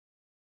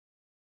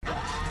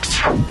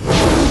For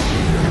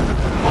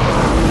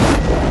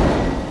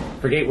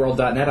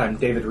GateWorld.net, I'm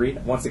David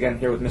Reed, once again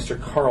here with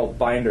Mr. Carl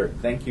Binder.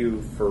 Thank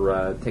you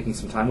for taking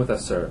some time with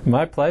us, sir.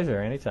 My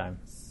pleasure, anytime.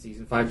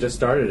 Season 5 just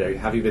started.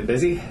 Have you been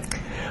busy?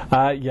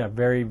 Yeah,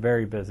 very,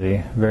 very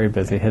busy. Very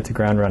busy. Hit the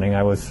ground running.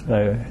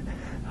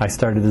 I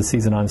started the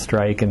season on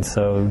strike, and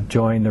so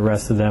joined the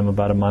rest of them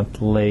about a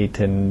month late,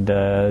 and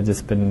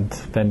just been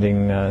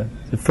spending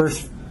the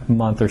first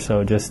month or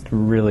so just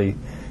really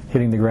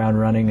hitting the ground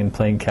running and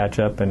playing catch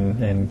up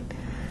and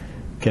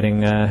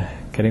getting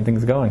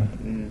things going.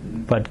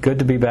 Mm-hmm. But good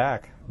to be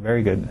back.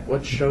 Very good.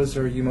 What shows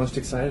are you most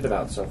excited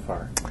about so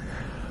far?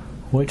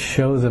 Which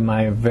shows am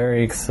I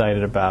very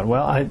excited about?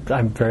 Well,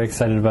 I'm very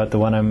excited about the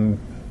one I'm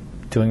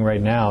doing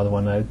right now, the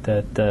one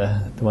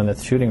the one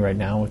that's shooting right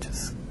now, which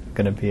is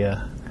going to be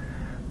a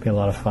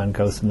lot of fun.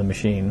 Ghost in the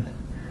Machine.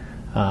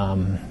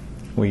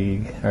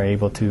 We are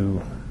able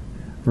to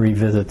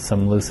revisit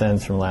some loose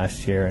ends from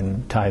last year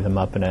and tie them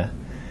up in a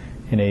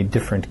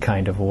different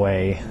kind of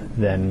way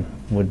than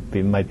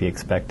might be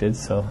expected.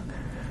 So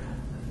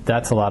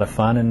that's a lot of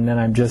fun. And then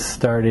I'm just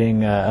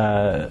starting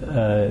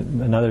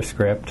another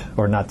script,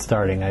 or not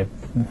starting.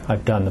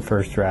 I've done the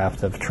first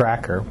draft of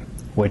Tracker,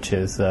 which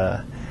is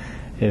a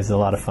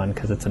lot of fun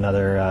because it's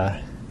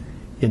another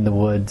in the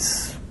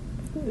woods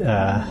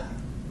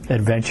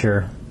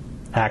adventure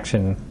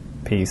action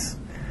piece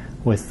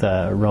with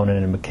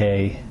Ronan and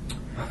McKay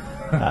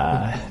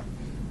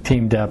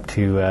teamed up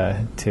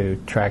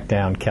to track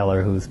down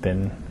Keller, who's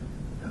been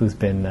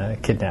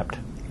kidnapped.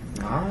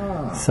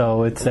 Ah.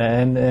 So it's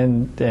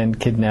and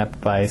kidnapped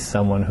by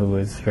someone who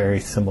is very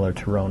similar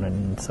to Ronan.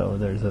 And so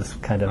there's this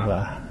kind of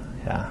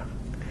yeah.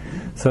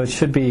 So it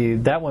should be,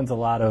 that one's a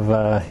lot of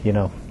a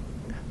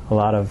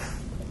lot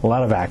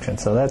of action.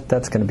 So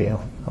that's going to be a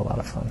lot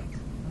of fun.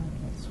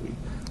 That's sweet.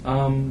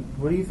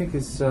 What do you think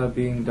is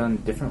being done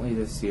differently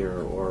this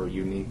year or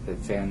unique that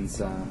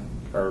fans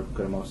are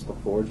going to most look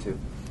forward to?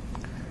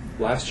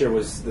 Last year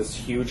was this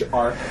huge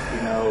arc,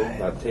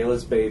 about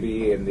Taylor's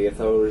baby and the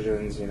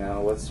Athosians.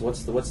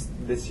 What's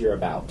this year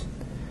about?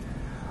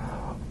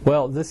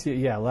 Well, this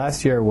year,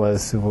 last year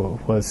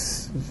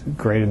was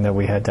great in that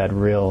we had that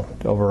real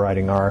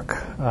overriding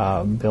arc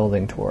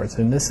building towards,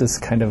 and this is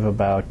kind of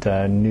about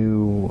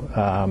new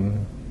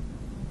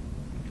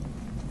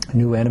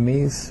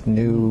enemies, a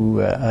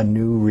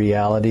new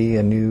reality,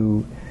 a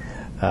new.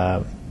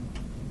 How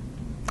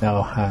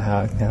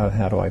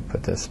do I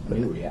put this?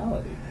 New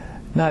reality.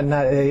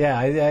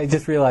 I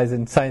just realized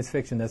in science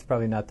fiction that's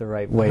probably not the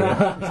right way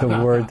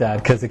to word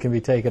that, because it can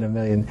be taken a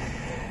million.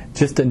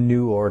 Just a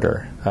new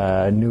order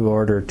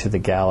to the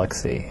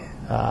galaxy.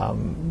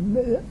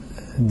 The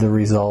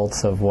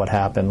results of what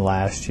happened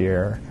last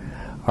year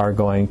are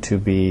going to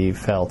be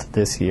felt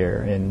this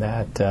year. In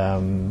that,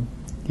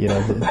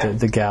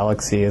 the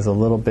galaxy is a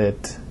little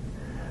bit.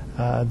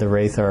 The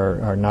Wraith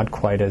are not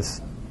quite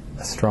as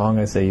strong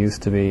as they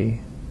used to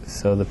be.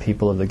 So the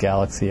people of the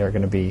galaxy are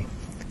going to be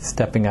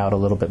stepping out a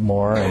little bit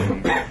more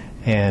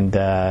and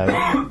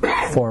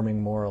forming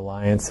more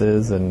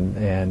alliances,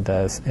 and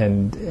as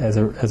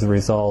a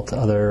result,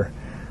 other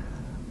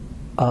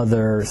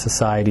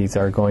societies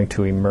are going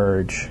to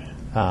emerge.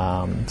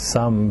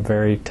 Some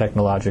very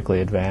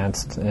technologically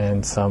advanced,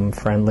 and some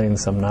friendly, and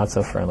some not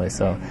so friendly.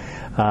 So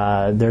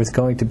there's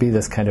going to be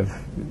this kind of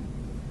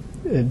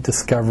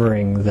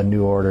discovering the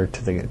new order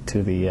to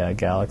the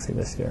galaxy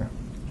this year.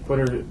 What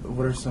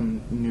are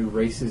some new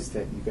races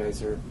that you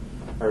guys are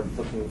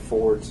looking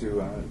forward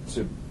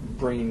to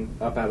bringing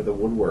up out of the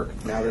woodwork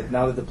now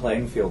that the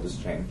playing field has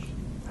changed?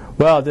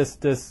 Well,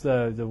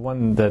 the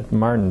one that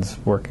Martin's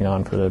working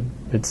on for the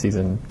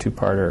mid-season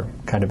two-parter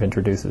kind of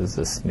introduces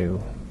this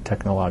new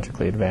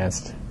technologically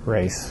advanced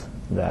race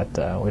that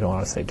we don't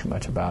want to say too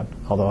much about.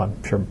 Although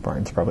I'm sure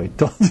Martin's probably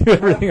told you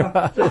everything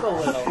about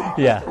it.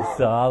 Yeah,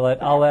 so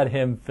I'll let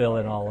him fill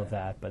in all of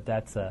that. But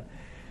that's an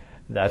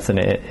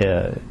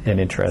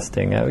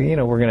interesting.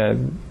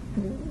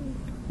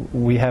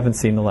 We haven't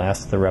seen the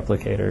last of the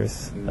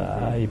replicators,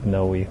 even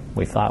though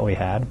we thought we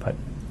had, but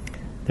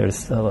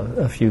there's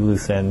a few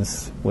loose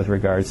ends with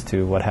regards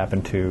to what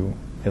happened to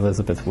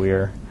Elizabeth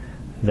Weir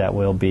that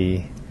will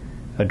be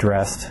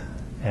addressed,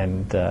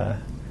 and that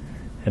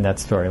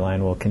storyline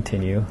will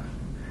continue.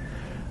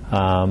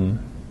 And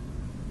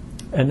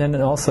then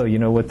also,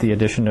 with the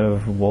addition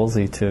of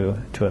Wolsey to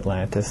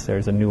Atlantis,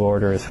 there's a new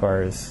order as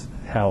far as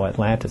how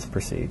Atlantis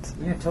proceeds.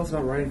 Yeah, tell us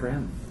about writing for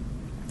him.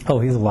 Oh,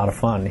 he's a lot of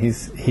fun.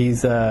 He's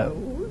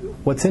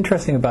what's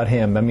interesting about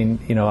him,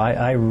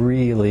 I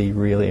really,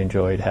 really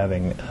enjoyed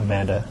having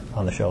Amanda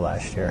on the show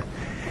last year,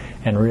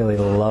 and really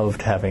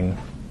loved having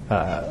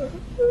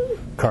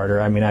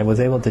Carter. I was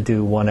able to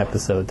do one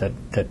episode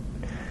that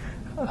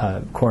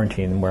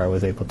Quarantine where I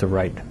was able to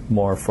write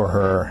more for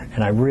her,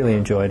 and I really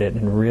enjoyed it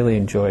and really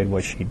enjoyed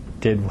what she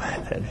did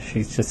with it.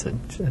 She's just a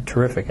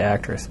terrific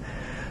actress.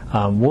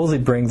 Wolsey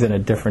brings in a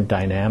different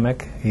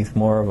dynamic. He's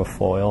more of a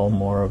foil,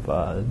 more of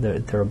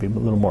there will be a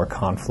little more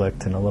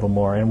conflict and a little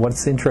more. And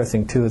what's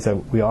interesting too is that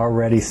we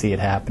already see it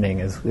happening.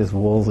 Is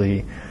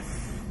Wolsey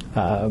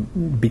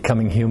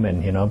becoming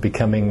human,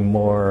 becoming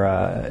more,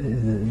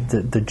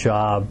 the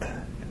job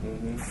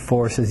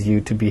forces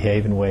you to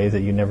behave in ways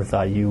that you never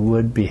thought you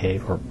would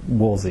behave, or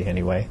Woolsey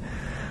anyway.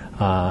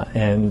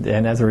 And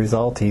as a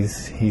result,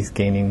 he's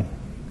gaining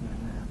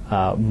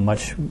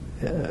much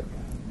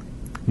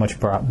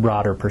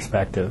broader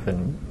perspective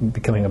and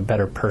becoming a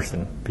better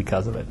person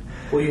because of it.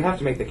 Well, you have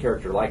to make the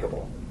character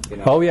likable.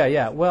 Oh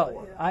yeah.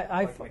 Well,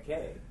 like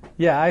McKay.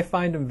 Yeah, I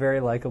find him very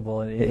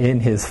likable in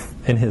his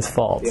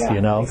faults.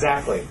 Yeah,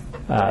 exactly.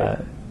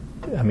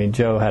 I mean,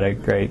 Joe had a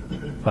great.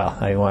 Well,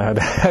 I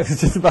was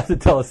just about to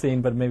tell a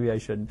scene, but maybe I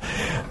shouldn't.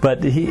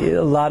 But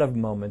a lot of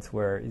moments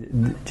where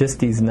just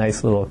these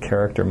nice little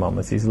character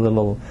moments, these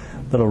little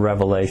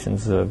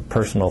revelations of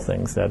personal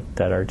things that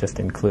are just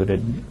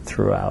included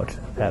throughout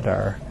that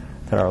are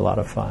a lot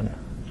of fun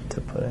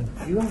to put in.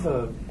 You have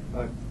a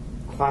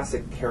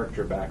classic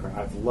character background.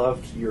 I've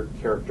loved your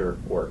character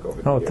work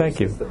over the years. Oh,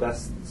 thank you. It's the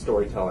best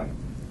storytelling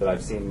that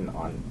I've seen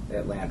on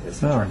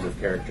Atlantis in terms of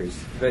characters.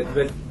 But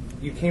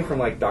you came from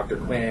like Dr.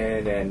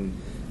 Quinn and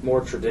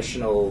more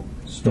traditional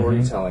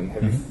storytelling.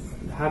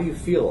 How do you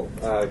feel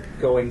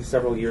going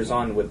several years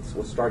on with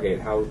Stargate?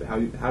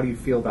 How do you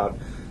feel about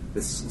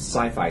this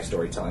sci-fi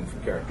storytelling for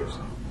characters?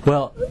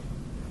 Well,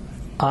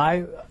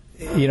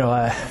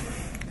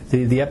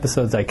 the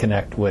episodes I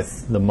connect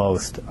with the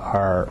most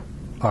are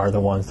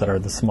the ones that are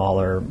the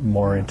smaller,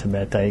 more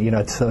intimate.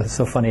 It's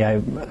so funny. I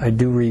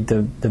do read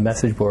the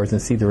message boards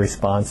and see the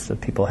response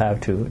that people have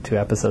to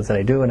episodes that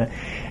I do,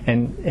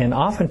 and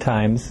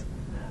oftentimes,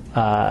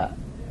 I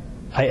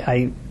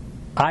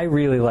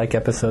really like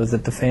episodes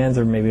that the fans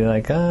are maybe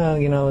like,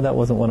 that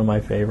wasn't one of my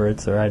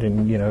favorites, or I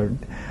didn't,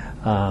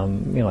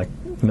 like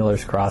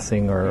Miller's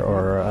Crossing,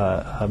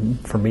 or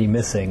for me,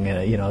 Missing.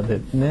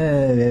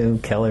 That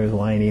Keller's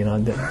whiny,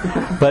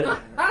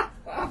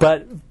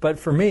 But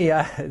for me,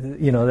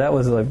 that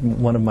was like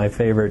one of my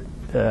favorite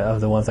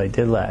of the ones I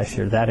did last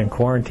year. That and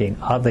Quarantine.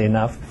 Oddly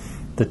enough,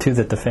 the two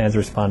that the fans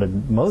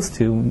responded most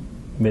to,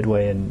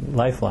 Midway and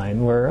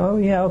Lifeline, were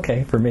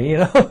okay for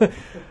me.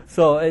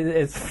 So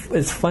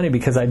it's funny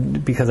because I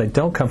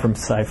don't come from a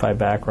sci-fi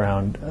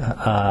background.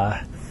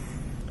 I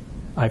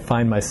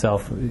find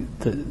myself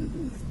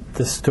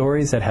the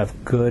stories that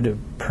have good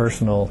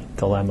personal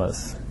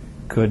dilemmas.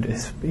 Good,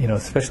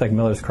 especially like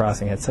Miller's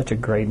Crossing had such a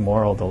great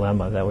moral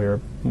dilemma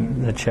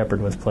that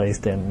Shepard was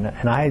placed in,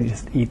 and I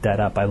just eat that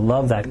up. I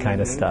love that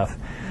kind of stuff.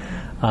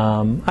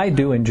 I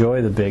do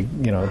enjoy the big,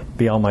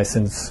 Be All My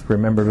Sins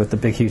Remembered with the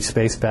big, huge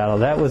space battle.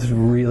 That was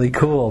really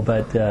cool,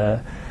 but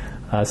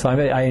so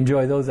I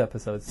enjoy those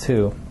episodes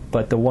too.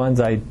 But the ones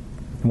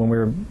when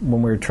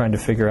we were trying to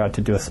figure out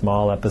to do a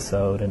small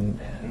episode, and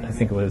I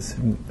think it was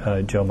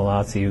Joe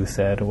Malazzi who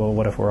said, well,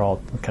 what if we're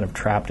all kind of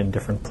trapped in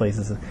different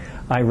places?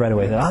 I right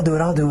away said, I'll do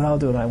it.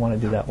 I want to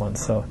do that one.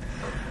 So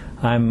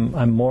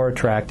I'm more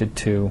attracted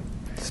to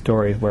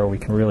stories where we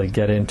can really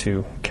get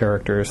into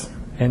characters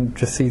and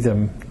just see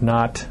them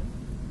not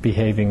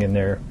behaving in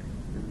their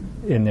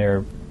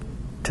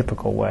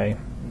typical way.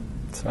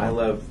 So I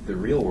love the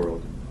real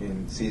world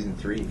in season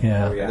 3.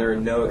 Yeah. There are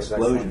no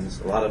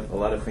explosions. A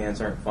lot of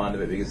fans aren't fond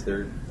of it because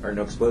there are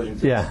no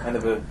explosions. It's kind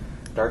of a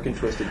dark and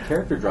twisted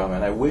character drama,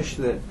 and I wish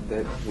that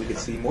we could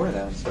see more of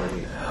that in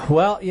Stargate.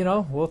 Well,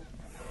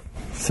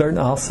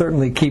 I'll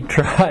certainly keep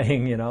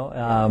trying.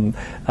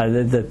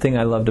 The thing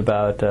I loved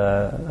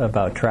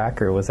about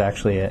Tracker was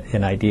actually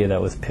an idea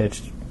that was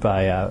pitched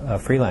by a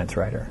freelance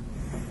writer,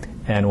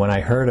 and when I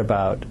heard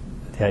about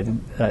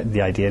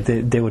the idea,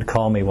 they would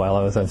call me while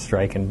I was on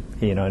strike, and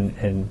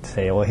and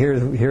say, well,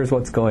 here's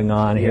what's going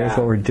on, here's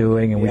what we're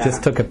doing, and we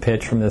just took a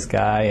pitch from this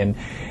guy,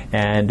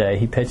 and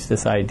he pitched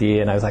this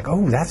idea, and I was like,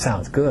 oh, that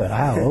sounds good.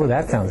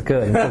 That sounds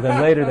good. And so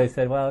then later they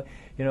said, well,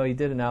 he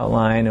did an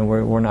outline, and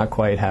we're not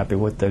quite happy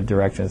with the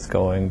direction it's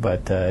going,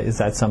 but is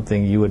that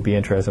something you would be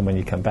interested in when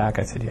you come back?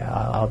 I said,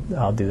 yeah,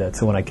 I'll do that.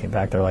 So when I came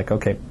back, they're like,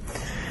 okay,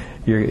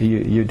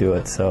 you do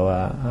it. So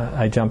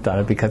I jumped on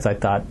it because I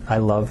thought I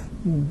love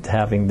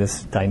having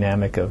this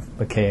dynamic of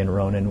McKay and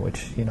Ronan,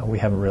 which we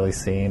haven't really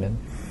seen, and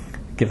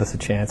give us a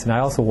chance. And I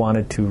also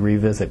wanted to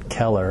revisit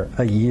Keller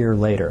a year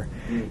later.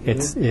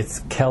 Mm-hmm. It's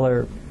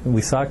Keller.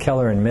 We saw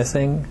Keller in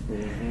Missing,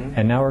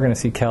 and now we're going to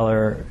see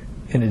Keller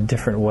in a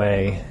different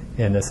way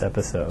in this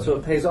episode. So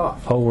it pays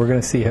off. Oh, we're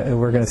going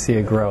to see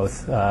a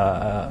growth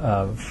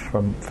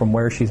from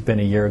where she's been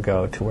a year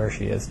ago to where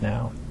she is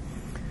now.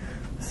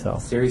 So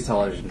series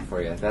television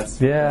for you. That's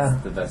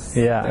the best.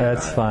 Yeah,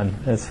 that's fun.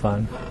 It's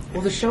fun.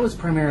 Well, the show is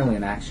primarily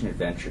an action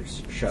adventure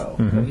show.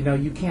 Mm-hmm. But,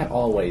 you can't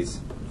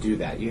always do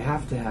that. You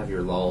have to have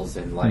your lulls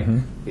and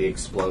the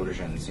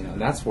explosions.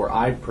 That's where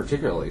I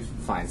particularly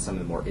find some of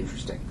the more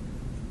interesting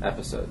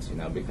episodes.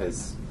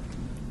 Because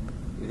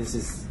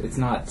it's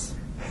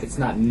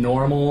not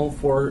normal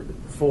for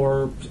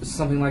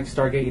something like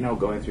Stargate.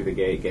 Going through the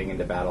gate, getting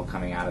into battle,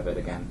 coming out of it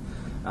again.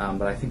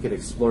 But I think it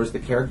explores the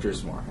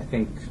characters more. I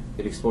think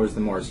it explores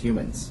them more as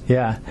humans.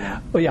 Yeah.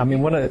 Well, yeah. I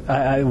mean, one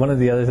of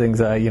the other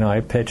things I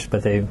pitched,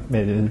 but they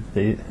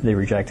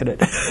rejected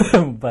it.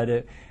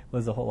 But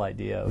was the whole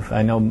idea of.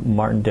 I know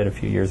Martin did a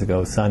few years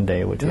ago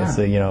Sunday, which was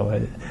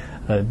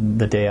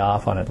the day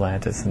off on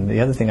Atlantis. And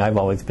the other thing I've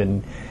always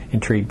been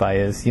intrigued by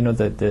is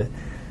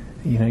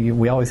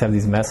we always have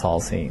these mess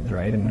hall scenes,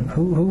 right? And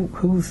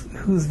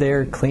who's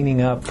there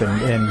cleaning up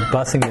and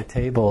bussing the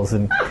tables?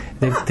 And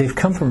they've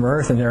come from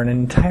Earth, and they're in an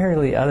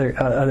entirely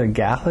other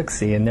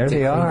galaxy, and there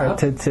they are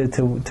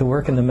to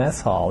work in the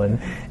mess hall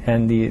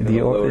and the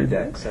lower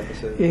decks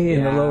episode.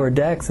 In the lower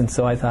decks. And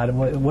so I thought,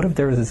 what if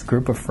there was this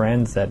group of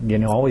friends that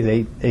always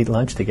ate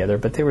lunch together,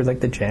 but they were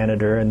like the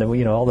janitor and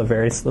all the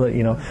various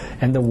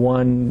and the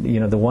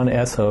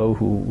one SO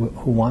who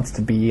wants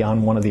to be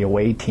on one of the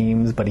away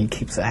teams, but he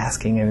keeps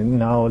asking and.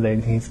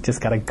 He's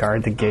just got to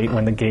guard the gate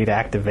when the gate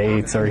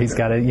activates, or he's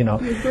got to,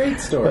 Great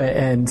story.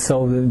 And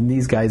so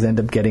these guys end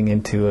up getting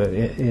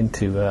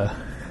into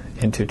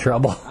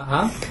trouble.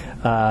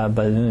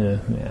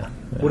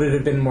 Would it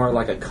have been more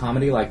like a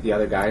comedy, like the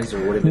other guys,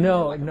 or would it have been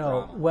more like a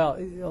drama? Well,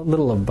 a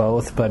little of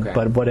both.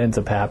 But what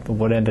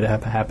ended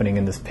up happening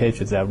in this pitch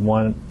is that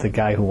the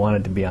guy who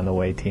wanted to be on the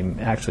away team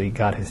actually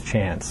got his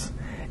chance.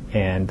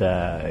 And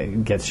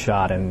gets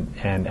shot and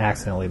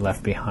accidentally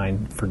left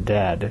behind for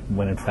dead,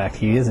 when in fact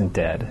he isn't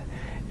dead.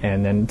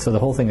 And then, so the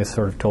whole thing is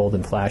sort of told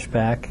in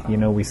flashback.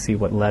 We see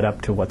what led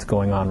up to what's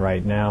going on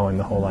right now, and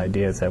the whole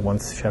idea is that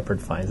once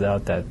Shepard finds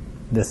out that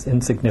this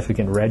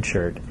insignificant red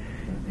shirt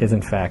is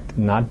in fact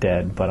not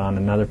dead, but on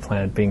another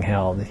planet being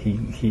held,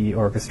 he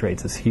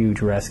orchestrates this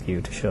huge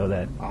rescue to show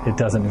that it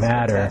doesn't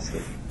matter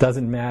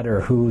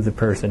who the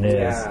person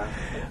is.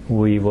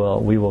 We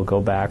will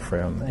go back for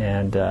him.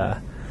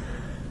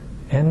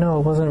 And no,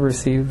 it wasn't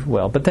received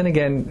well. But then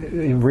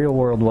again, Real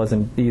World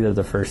wasn't either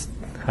the first.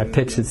 I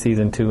pitched it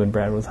season 2, and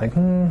Brad was like,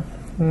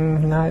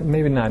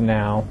 maybe not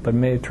now, but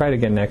maybe try it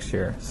again next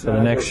year. So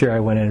the next year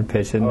I went in and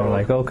pitched it, and they're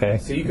like, okay.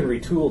 So you can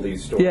retool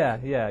these stories.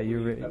 Yeah.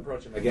 You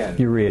approach them again.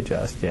 You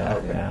readjust, yeah.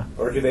 Okay. Yeah.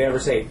 Or do they ever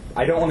say,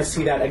 I don't want to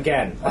see that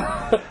again?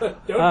 Don't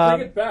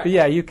bring it back.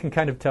 Yeah, you can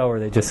kind of tell where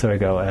they just sort of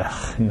go,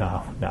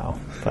 no.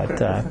 But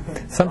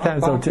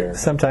sometimes they'll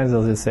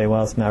just say,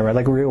 well, it's not right.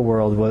 Like Real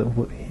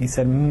World, he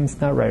said,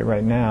 it's not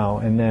right now.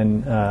 And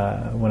then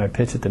when I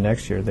pitched it the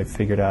next year, they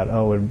figured out,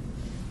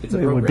 it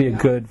would be a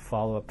good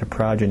follow-up to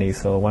Progeny,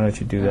 so why don't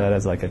you do that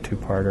as like a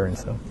 2-parter, and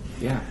so.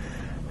 Yeah.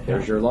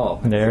 There's your lull.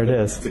 There it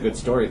is. It's a good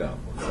story, though.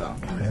 So.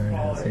 There it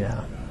is,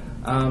 yeah.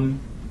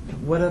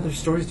 What other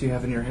stories do you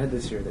have in your head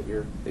this year that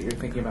you're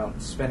thinking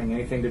about spending?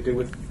 Anything to do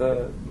with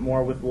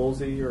more with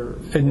Woolsey or?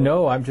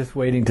 No, I'm just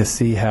waiting to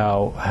see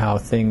how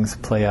things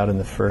play out in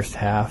the first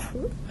half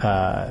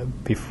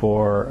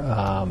before.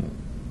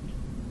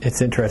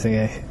 It's interesting,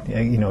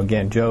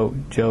 again,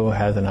 Joe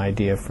has an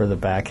idea for the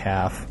back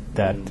half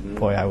that,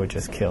 boy, I would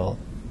just kill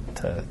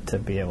to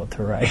be able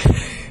to write.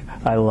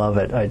 I love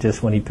it.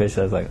 When he pitched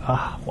it, I was like,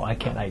 why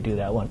can't I do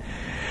that one?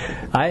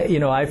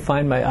 I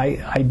find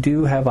I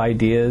do have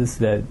ideas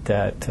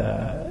that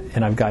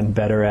and I've gotten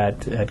better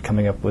at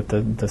coming up with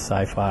the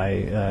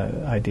sci-fi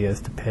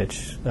ideas to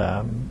pitch,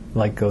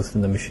 like Ghost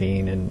in the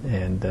Machine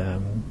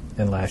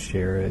and last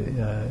year,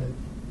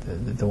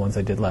 the ones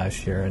I did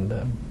last year,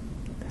 and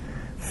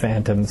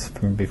Phantoms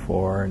from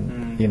before,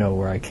 and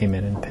where I came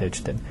in and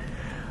pitched it.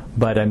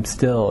 But I'm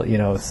still,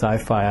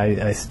 sci-fi.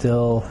 I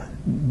still,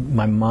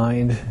 my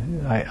mind,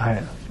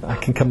 I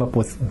can come up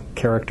with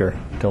character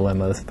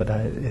dilemmas, but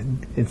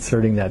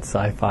inserting that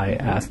sci-fi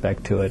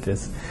aspect to it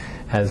is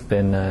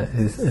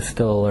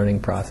still a learning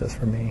process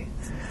for me.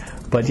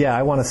 But yeah,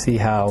 I want to see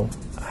how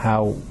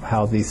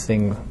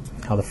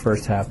the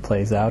first half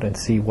plays out and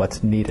see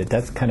what's needed.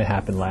 That's kind of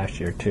happened last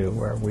year too,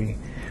 where we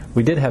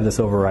did have this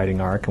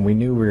overriding arc, and we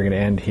knew we were going to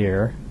end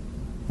here.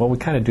 Well, we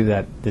kind of do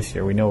that this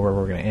year. We know where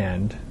we're going to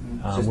end.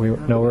 We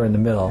know we're in the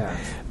middle. Yeah.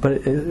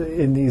 But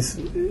in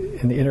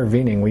the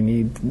intervening, we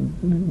need,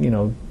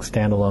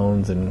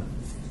 standalones, and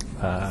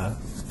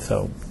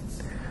so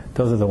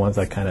those are the ones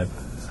I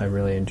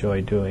really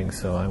enjoy doing.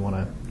 So I want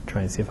to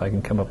try and see if I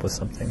can come up with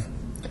something.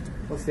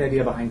 What's the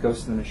idea behind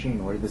Ghost in the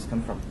Machine? Where did this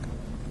come from?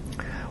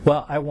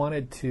 Well, I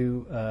wanted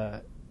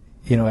to.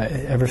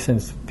 Ever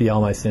since Be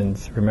All My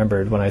Sins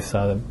Remembered, when I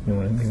saw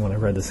when I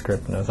read the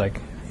script, and I was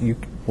like,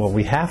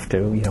 we have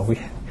to,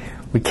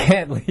 we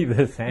can't leave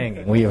this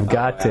hanging. We have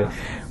got to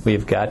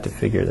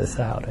figure this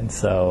out. And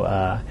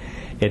so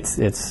it's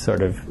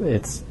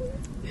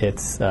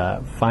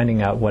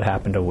finding out what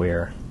happened to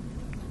Weir,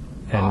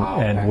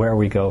 and where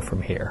we go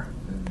from here.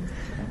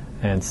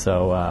 And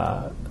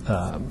so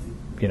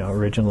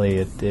originally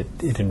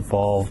it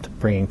involved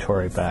bringing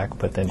Tori back,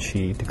 but then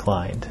she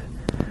declined.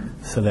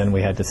 So then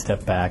we had to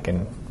step back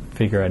and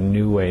figure out a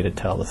new way to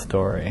tell the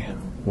story,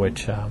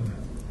 which I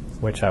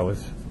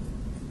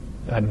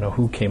don't know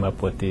who came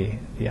up with the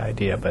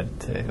idea, but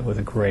it was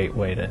a great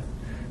way to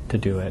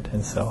do it,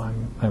 and so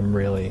I'm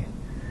really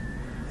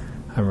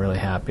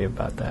happy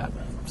about that.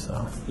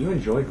 So you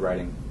enjoyed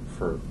writing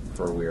for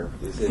Weir?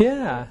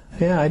 Yeah,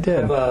 I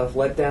did. Kind of a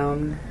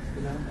letdown,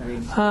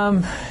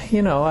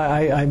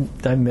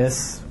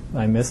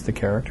 I miss the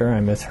character. I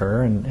miss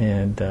her,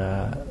 and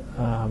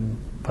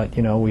but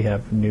we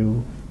have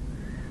new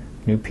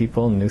new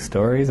people, new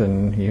stories,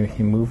 and you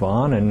move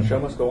on. And the show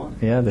must go on.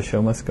 Yeah, the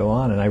show must go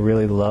on. And I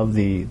really love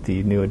the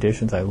new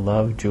additions. I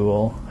love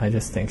Jewel. I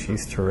just think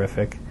she's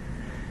terrific.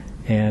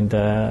 And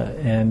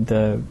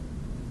I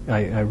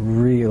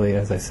really,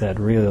 as I said,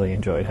 really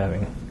enjoyed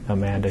having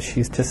Amanda.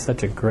 She's just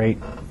such a great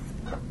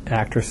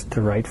actress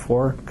to write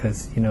for,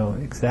 because you know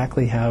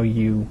exactly how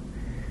you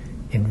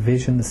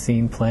envision the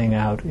scene playing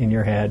out in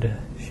your head.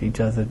 She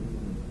does it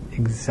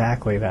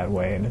exactly that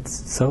way, and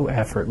it's so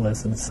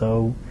effortless and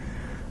so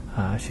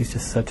she's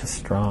just such a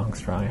strong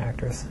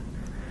actress.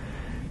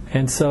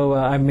 And so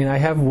I mean, I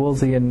have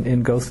Woolsey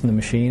in Ghost in the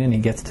Machine, and he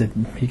gets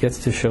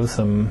to show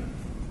some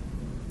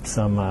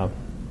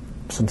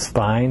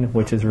spine,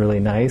 which is really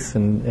nice,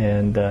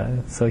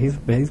 and so he's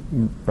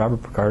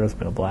Robert Picardo's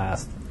been a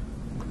blast,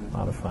 a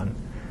lot of fun.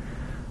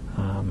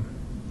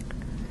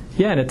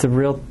 Yeah, and it's a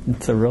real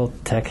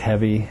tech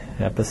heavy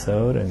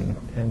episode,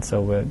 and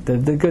so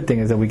the good thing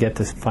is that we get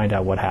to find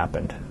out what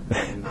happened,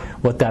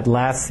 what that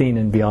last scene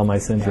in Be All My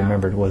Sins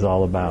Remembered was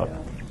all about. Yeah.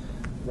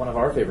 One of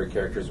our favorite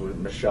characters was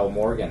Michelle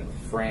Morgan,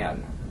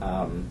 Fran.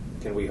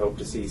 Can we hope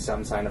to see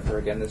some sign of her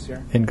again this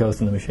year? In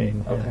Ghost in the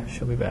Machine. Okay. Yeah,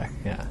 she'll be back.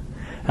 Yeah,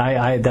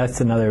 I that's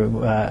another.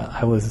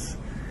 I was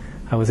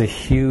a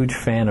huge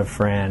fan of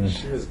Fran.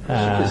 She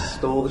just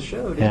stole the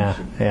show, didn't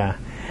she? Yeah.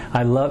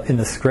 I love, in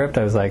the script,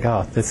 I was like,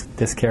 oh,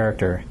 this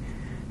character.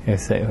 I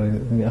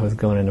was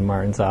going into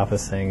Martin's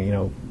office saying, you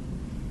know,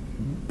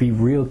 be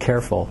real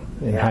careful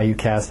in how you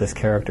cast this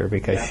character,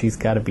 because she's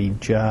got to be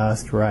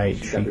just right.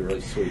 She's got to be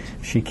really sweet.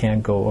 She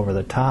can't go over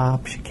the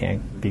top. She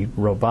can't be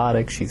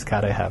robotic. She's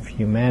got to have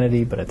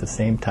humanity, but at the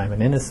same time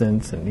an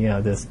innocence, and you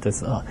know,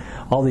 this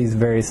all these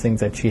various things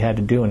that she had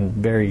to do in a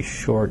very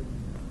short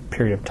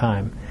period of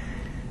time.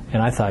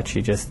 And I thought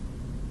she just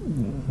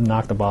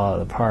knocked the ball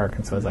out of the park,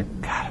 and so I was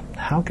like, God,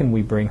 how can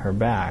we bring her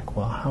back?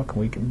 Well, how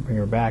can we bring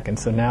her back? And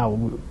so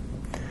now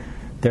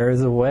there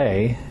is a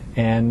way,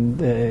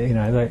 and you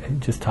know,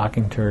 just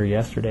talking to her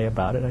yesterday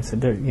about it, I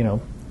said, you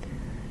know,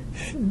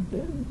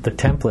 the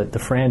template, the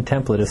Fran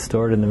template, is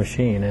stored in the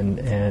machine,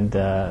 and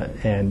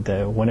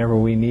whenever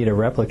we need a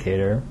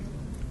replicator,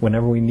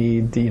 whenever we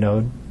need, you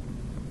know,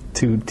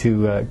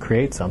 to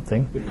create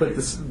something, we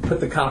push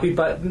the copy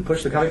button,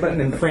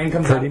 and Fran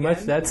comes out. Pretty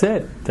much, that's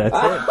it. That's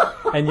it.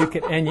 And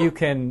you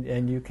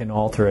can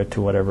alter it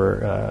to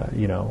whatever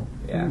you know,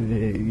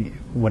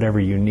 whatever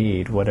you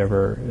need,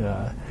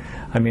 whatever.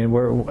 I mean,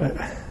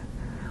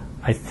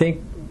 I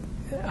think,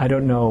 I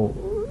don't know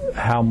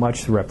how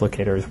much the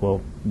replicators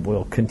will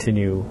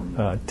continue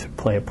to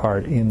play a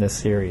part in this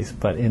series,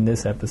 but in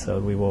this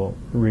episode we will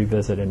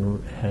revisit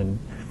and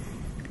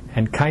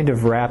kind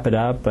of wrap it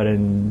up,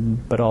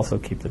 but also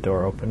keep the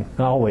door open.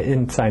 Always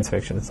in science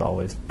fiction,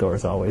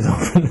 doors always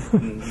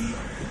open.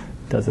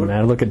 Doesn't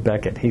matter. Look at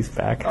Beckett; he's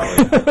back.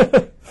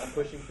 I'm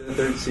pushing for the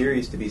third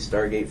series to be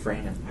Stargate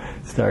Fran.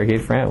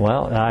 Stargate Fran.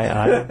 Well,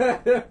 I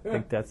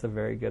think that's a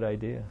very good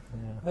idea.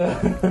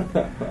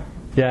 Yeah.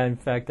 Yeah. In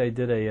fact, I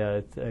did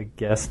a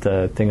guest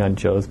thing on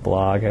Joe's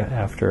blog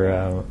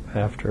after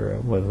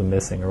Was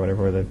Missing or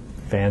whatever, where the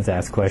fans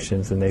asked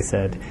questions, and they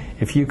said,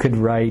 if you could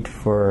write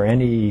for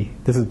any,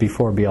 this was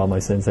before Be All My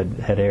Sins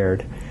had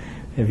aired,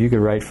 if you could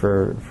write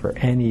for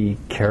any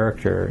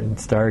character in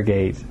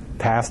Stargate,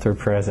 past or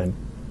present,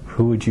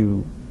 who would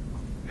you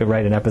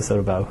write an episode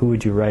about? Who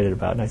would you write it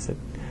about? And I said,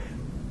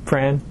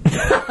 Fran.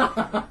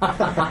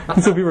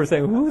 So people were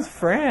saying, who's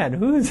Fran?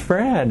 Who's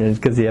Fran? And it's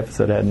because the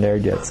episode hadn't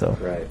aired yet. So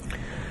right.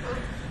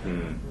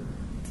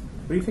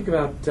 What do you think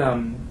about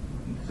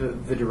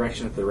the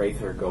direction that the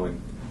Wraith are going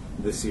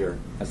this year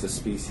as a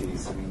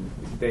species? I mean,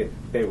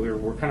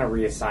 we're kind of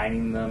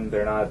reassigning them.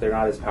 They're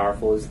not as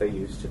powerful as they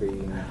used to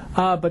be.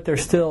 But they're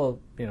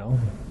still, you know,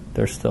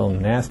 they're still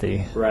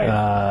nasty.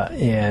 Right.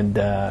 And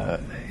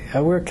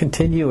we're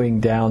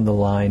continuing down the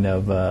line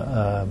of,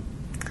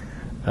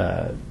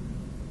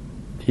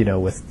 you know,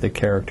 with the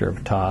character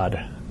of Todd,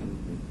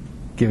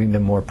 giving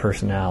them more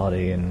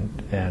personality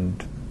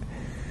and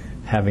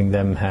having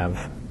them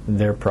have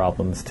their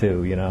problems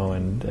too, you know,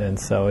 and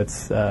so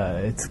it's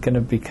going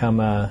to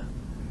become I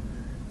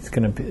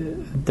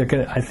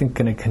think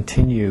going to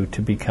continue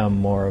to become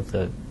more of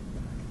the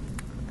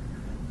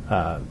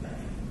I'm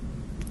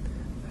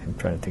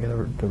trying to think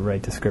of the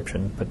right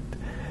description, but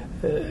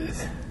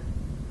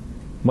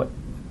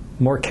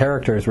more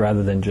characters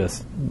rather than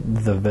just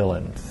the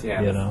villains,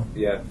 you know.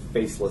 Yeah,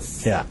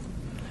 faceless. Yeah.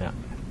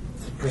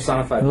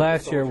 Personified.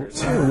 Last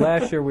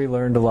year we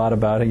learned a lot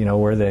about it. You know,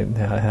 where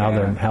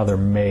how they're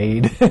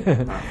made.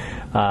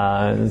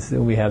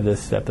 We have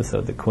this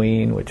episode, The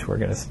Queen, which we're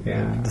going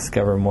to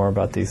discover more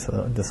about this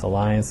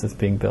alliance that's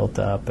being built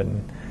up,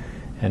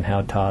 and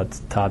how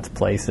Todd's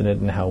place in it,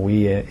 and how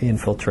we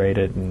infiltrate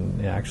it,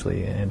 and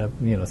actually end up.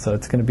 You know, so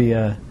it's going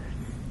to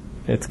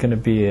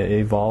be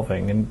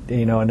evolving, and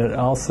you know, and it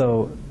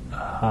also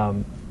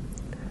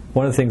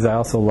one of the things I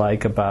also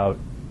like about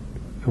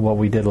what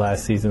we did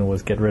last season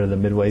was get rid of the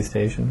Midway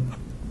station.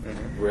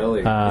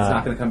 Really? It's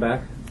not going to come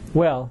back?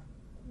 Well,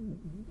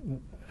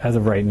 as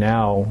of right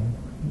now,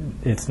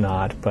 it's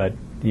not. But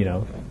you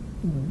know,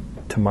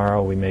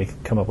 tomorrow we may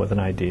come up with an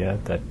idea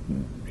that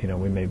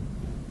we may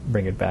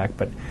bring it back,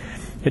 but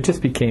it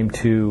just became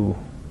too,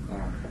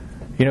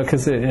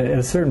 because at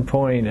a certain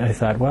point I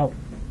thought, well,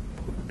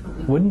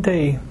 wouldn't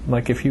they,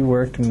 like if you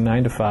worked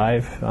 9 to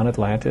 5 on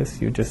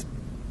Atlantis, you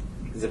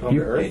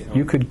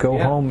could go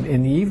home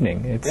in the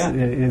evening.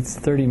 It's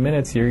 30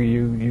 minutes.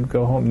 You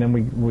go home, and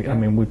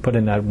then we put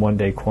in that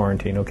 1-day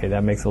quarantine. Okay,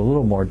 that makes it a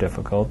little more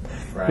difficult.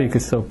 Right. But you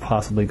could still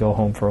possibly go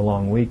home for a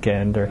long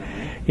weekend, or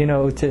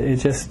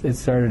it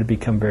started to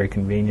become very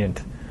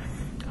convenient.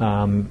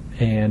 I've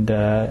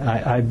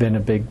been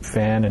a big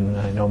fan, and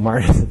I know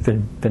Martin's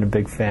been a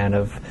big fan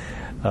of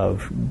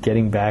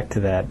getting back to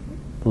that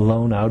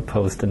lone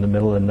outpost in the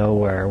middle of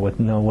nowhere with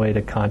no way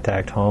to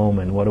contact home,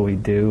 and what do we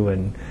do?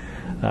 And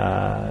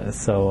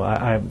so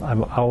I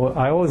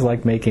always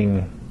like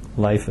making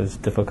life as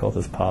difficult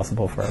as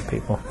possible for our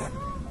people.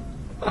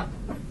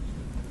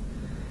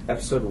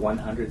 Episode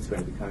 100 is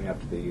going to be coming up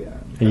to the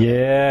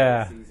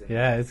season.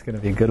 Yeah, it's going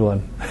to be a good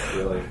one.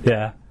 Really?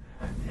 Yeah.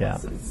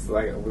 It's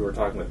like we were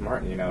talking with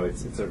Martin.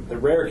 It's a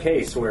rare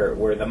case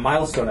where the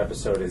milestone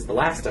episode is the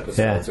last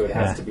episode, so it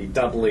has to be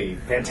doubly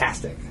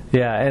fantastic.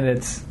 Yeah, and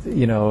it's like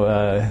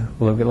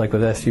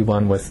with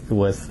SG-1 with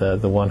the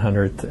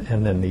 100th,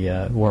 and then the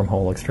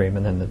Wormhole Extreme,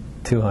 and then the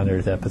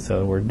 200th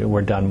episode.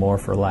 We're done more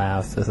for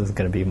laughs. This is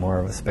going to be more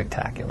of a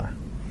spectacular.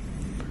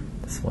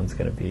 This one's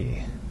going to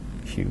be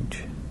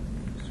huge.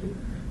 Sweet.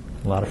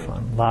 A lot of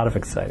fun, a lot of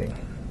exciting.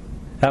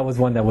 That was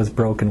one that was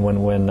broken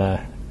when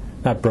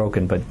not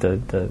broken, but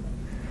the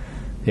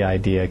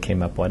idea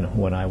came up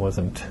when I was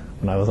on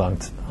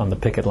the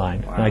picket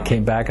line. Wow. And I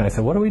came back and I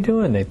said, "What are we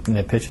doing?" And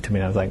they pitched it to me,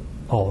 and I was like,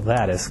 "Oh,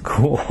 that is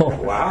cool."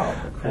 Wow,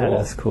 cool. That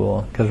is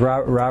cool. Because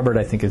Robert,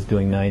 I think, is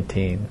doing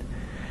 19,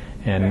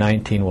 and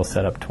 19 will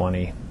set up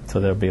 20. So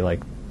there'll be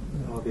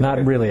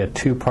not really a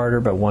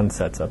two-parter, but one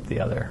sets up the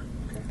other.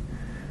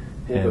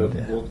 Okay.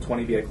 Will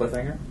 20 be a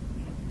cliffhanger?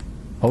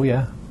 Oh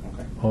yeah.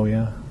 Okay. Oh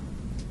yeah.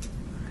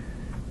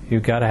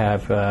 You've got to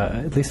have,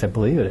 at least I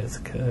believe it is a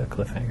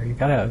cliffhanger. You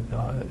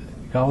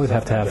always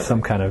have to have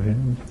some kind of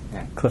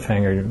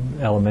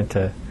cliffhanger element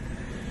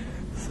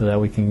so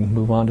that we can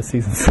move on to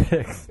season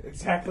 6.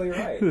 Exactly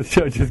right. The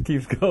show just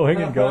keeps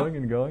going and going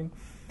and going,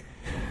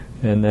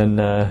 and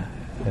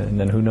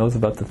then who knows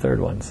about the third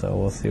one? So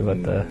we'll see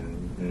what the.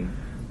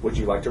 Would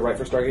you like to write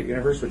for Stargate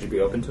Universe? Would you be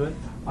open to it?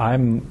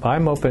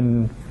 I'm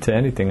open to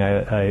anything.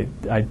 I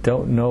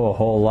don't know a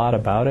whole lot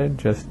about it.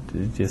 Just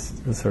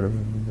sort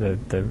of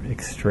the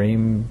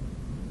extreme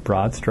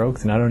broad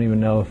strokes, and I don't even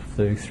know if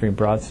the extreme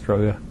broad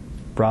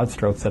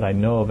strokes that I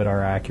know of it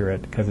are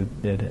accurate, because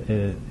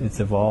it's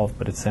evolved.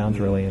 But it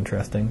sounds really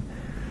interesting.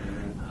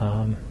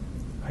 Are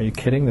you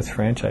kidding? This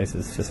franchise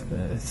is just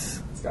it's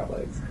got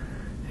legs.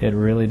 It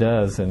really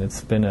does, and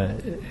it's been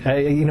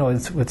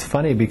it's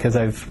funny because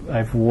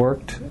I've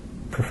worked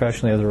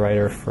professionally as a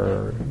writer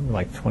for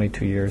like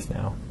 22 years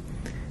now,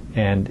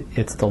 and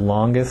it's the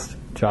longest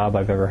job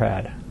I've ever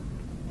had.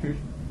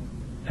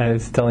 I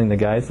was telling the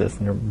guys this,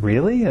 and they're,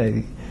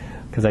 really?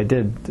 Because I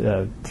did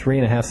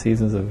 3.5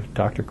 seasons of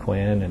Dr.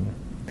 Quinn and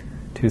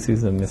 2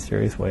 seasons of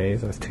Mysterious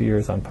Ways. I was 2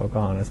 years on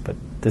Pocahontas, but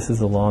this is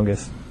the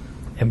longest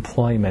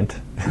employment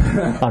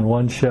on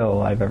one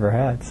show I've ever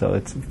had. So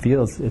it's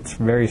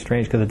very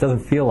strange because it doesn't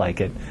feel like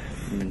it.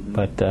 Mm-hmm.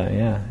 But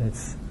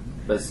it's.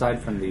 But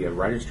aside from the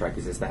writer's strike,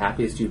 is this the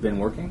happiest you've been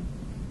working?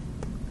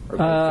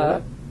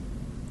 I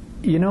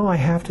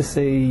have to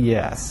say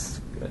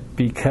yes. Good.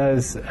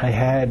 Because I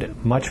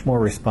had much more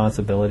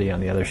responsibility on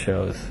the other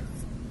shows.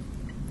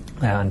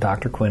 On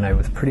Dr. Quinn, I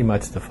was pretty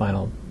much the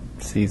final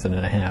season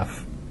and a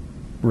half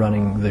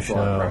running the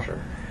show.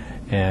 Pressure.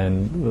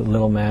 And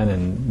Little Men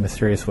and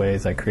Mysterious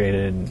Ways I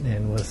created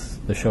and was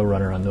the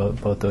showrunner on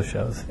both those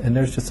shows. And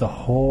there's just a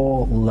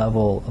whole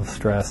level of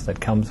stress that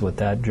comes with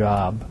that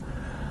job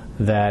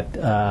that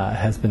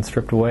has been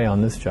stripped away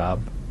on this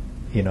job.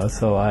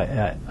 So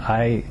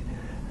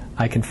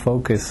I can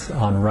focus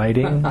on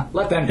writing.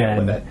 Let them deal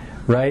with it.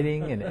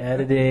 Writing and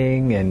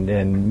editing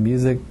and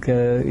music,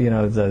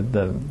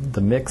 the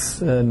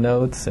mix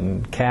notes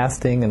and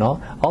casting and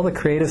all the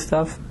creative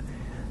stuff.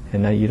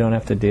 And now you don't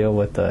have to deal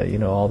with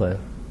all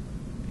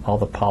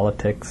the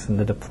politics and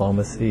the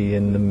diplomacy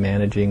and the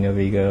managing of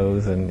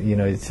egos, and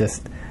it's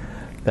just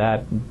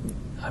that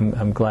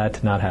I'm glad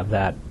to not have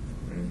that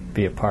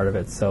be a part of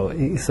it. So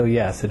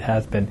yes, it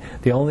has been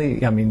the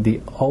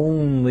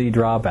only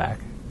drawback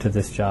to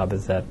this job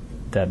is that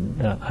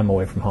I'm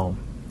away from home,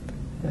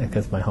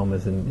 because my home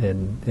is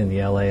in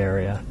the LA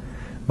area.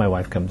 My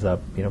wife comes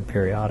up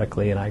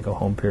periodically, and I go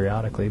home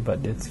periodically,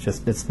 but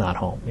it's not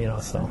home,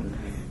 so.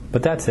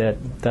 But that's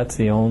it. That's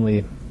the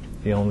only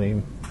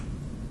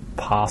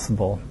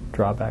possible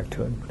drawback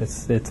to it.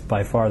 It's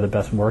by far the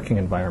best working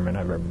environment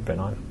I've ever been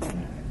on,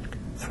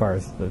 as far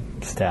as the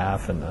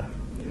staff and the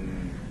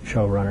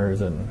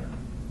showrunners and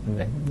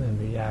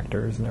the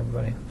actors and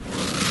everybody.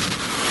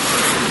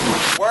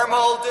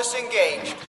 Wormhole disengaged.